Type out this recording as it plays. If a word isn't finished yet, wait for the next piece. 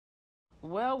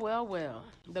Well, well, well.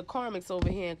 The karmics over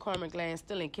here in karmic land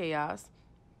still in chaos.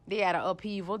 They had an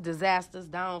upheaval, disasters,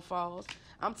 downfalls.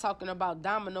 I'm talking about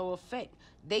domino effect.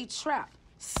 They trapped,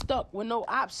 stuck with no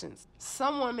options.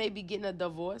 Someone may be getting a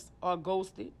divorce or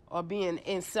ghosted or being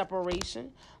in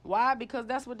separation. Why? Because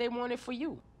that's what they wanted for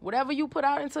you. Whatever you put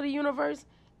out into the universe,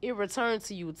 it returns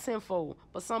to you tenfold.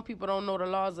 But some people don't know the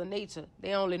laws of nature.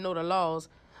 They only know the laws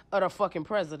of the fucking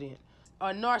president.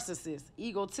 A narcissist,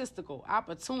 egotistical,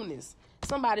 opportunist,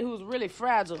 somebody who's really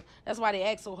fragile. That's why they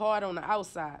act so hard on the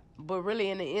outside, but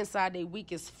really in the inside they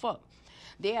weak as fuck.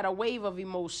 They had a wave of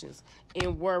emotions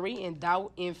in worry, in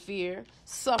doubt, in fear,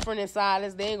 suffering in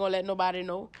silence. They ain't gonna let nobody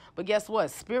know. But guess what?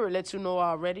 Spirit lets you know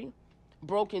already.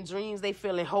 Broken dreams, they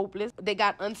feeling hopeless. They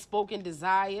got unspoken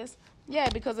desires. Yeah,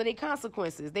 because of their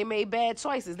consequences. They made bad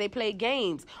choices. They played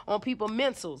games on people's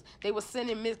mentals. They were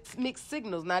sending mixed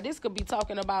signals. Now, this could be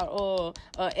talking about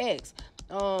ex.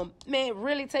 Man,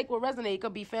 really take what resonates. It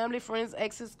could be family, friends,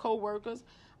 exes, co-workers.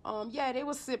 Yeah, they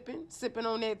were sipping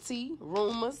on that tea,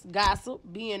 rumors, gossip,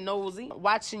 being nosy,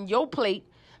 watching your plate.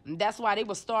 That's why they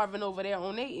were starving over there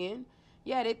on their end.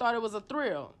 Yeah, they thought it was a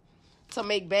thrill to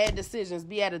make bad decisions,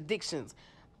 be at addictions,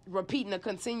 repeating the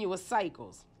continuous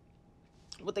cycles.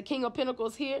 With the King of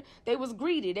Pentacles here, they was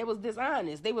greedy. They was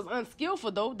dishonest. They was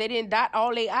unskillful, though. They didn't dot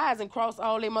all their I's and cross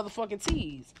all their motherfucking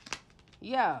T's.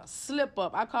 Yeah, slip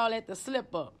up. I call that the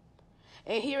slip up.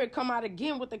 And here it come out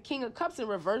again with the King of Cups in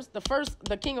reverse.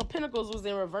 The King of Pentacles was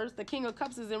in reverse. The King of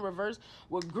Cups is in reverse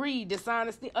with greed,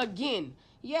 dishonesty. Again,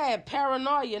 yeah,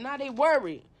 paranoia. Now they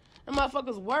worried. The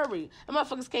motherfuckers worried. The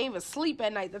motherfuckers can't even sleep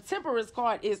at night. The Temperance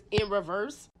card is in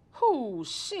reverse. Whoo,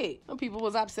 shit. Them people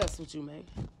was obsessed with you, man.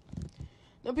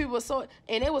 Them people were so,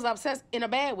 and they was obsessed in a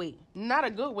bad way, not a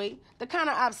good way. The kind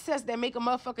of obsessed that make a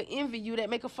motherfucker envy you,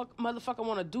 that make a motherfucker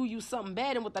want to do you something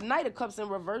bad. And with the Knight of Cups in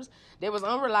reverse, they was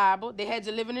unreliable. They had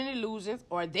you living in illusions,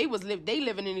 or they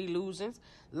living in illusions,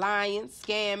 lying,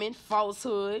 scamming,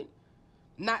 falsehood,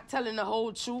 not telling the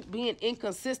whole truth, being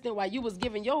inconsistent while you was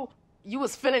you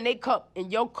was filling their cup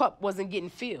and your cup wasn't getting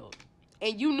filled.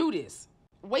 And you knew this.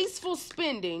 Wasteful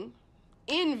spending,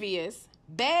 envious,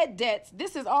 bad debts.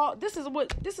 This is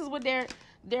what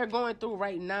they're going through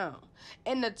right now.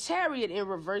 And the Chariot in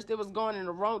reverse, they was going in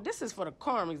the wrong. This is for the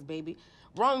karmics, baby.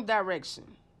 Wrong direction.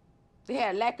 They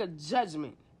had lack of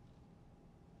judgment,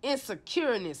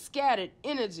 insecureness, scattered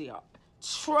energy,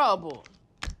 trouble.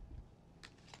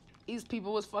 These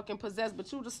people was fucking possessed, but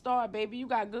you the star, baby. You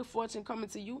got good fortune coming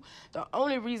to you. The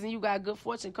only reason you got good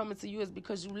fortune coming to you is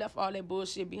because you left all that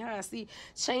bullshit behind. See,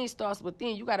 change starts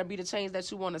within. You got to be the change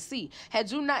that you want to see. Had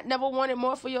you not never wanted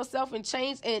more for yourself and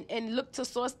change and look to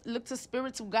source, look to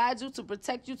spirit to guide you, to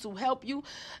protect you, to help you,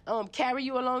 carry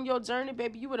you along your journey,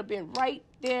 baby, you would have been right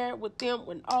there with them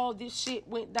when all this shit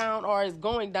went down or is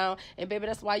going down. And baby,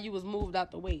 that's why you was moved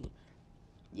out the way.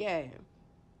 Yeah.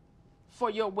 For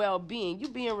your well-being. You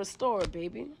being restored,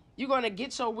 baby. You're going to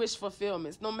get your wish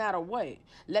fulfillments no matter what.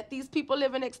 Let these people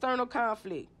live in external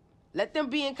conflict. Let them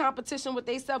be in competition with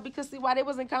themselves, because see, why they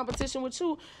was in competition with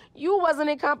you, you wasn't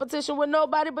in competition with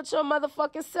nobody but your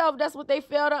motherfucking self. That's what they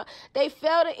fail to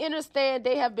understand.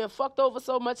 They have been fucked over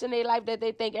so much in their life that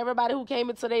they think everybody who came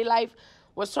into their life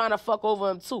was trying to fuck over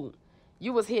them too.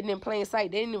 You was hidden in plain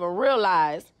sight. They didn't even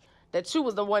realize that you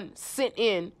was the one sent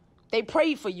in. They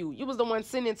prayed for you. You was the one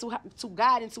sent in to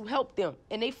guide and to help them.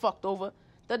 And they fucked over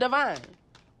the divine.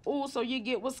 Ooh, so you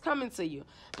get what's coming to you.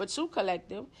 But you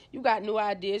collective, you got new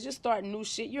ideas. You're starting new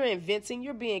shit. You're inventing.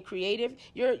 You're being creative.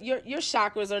 Your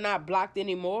chakras are not blocked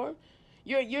anymore.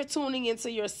 You're tuning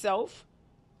into yourself,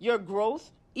 your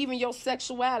growth, even your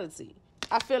sexuality.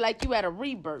 I feel like you had a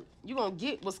rebirth. You're going to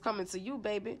get what's coming to you,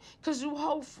 baby, because you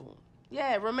hopeful.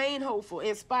 Yeah, remain hopeful,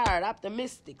 inspired,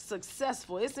 optimistic,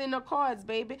 successful. It's in the cards,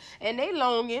 baby. And they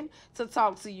longing to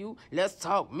talk to you. Let's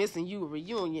talk, missing you,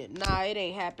 reunion. Nah, it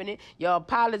ain't happening. Your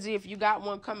apology, if you got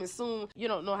one coming soon, you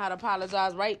don't know how to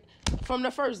apologize right from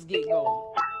the first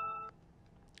get-go.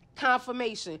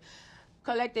 Confirmation.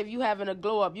 Collective, you having a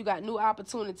glow up. You got new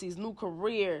opportunities, new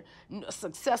career,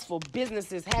 successful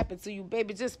businesses happen to you,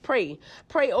 baby. Just pray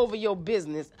over your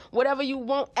business. Whatever you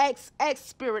want, ask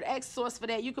spirit, ask source for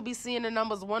that. You could be seeing the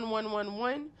numbers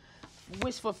 1111.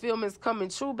 Wish fulfillment's coming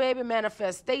true, baby.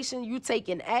 Manifestation, you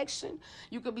taking action.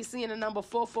 You could be seeing the number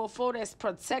 444. That's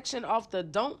protection off the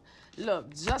don't.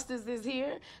 Look, justice is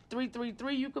here.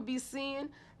 333, you could be seeing.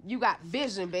 You got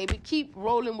vision, baby. Keep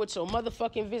rolling with your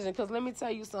motherfucking vision. Because let me tell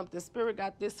you something. Spirit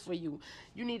got this for you.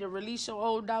 You need to release your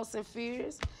old doubts and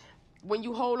fears. When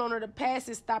you hold on to the past,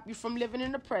 it stop you from living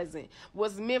in the present.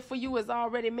 What's meant for you is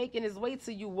already making its way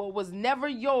to you. What was never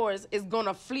yours is going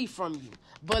to flee from you.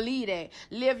 Believe that.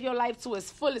 Live your life to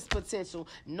its fullest potential.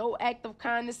 No act of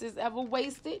kindness is ever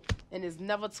wasted, and it's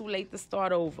never too late to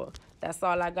start over. That's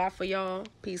all I got for y'all.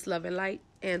 Peace, love, and light,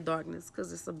 and darkness,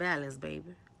 because it's a balance,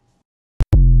 baby.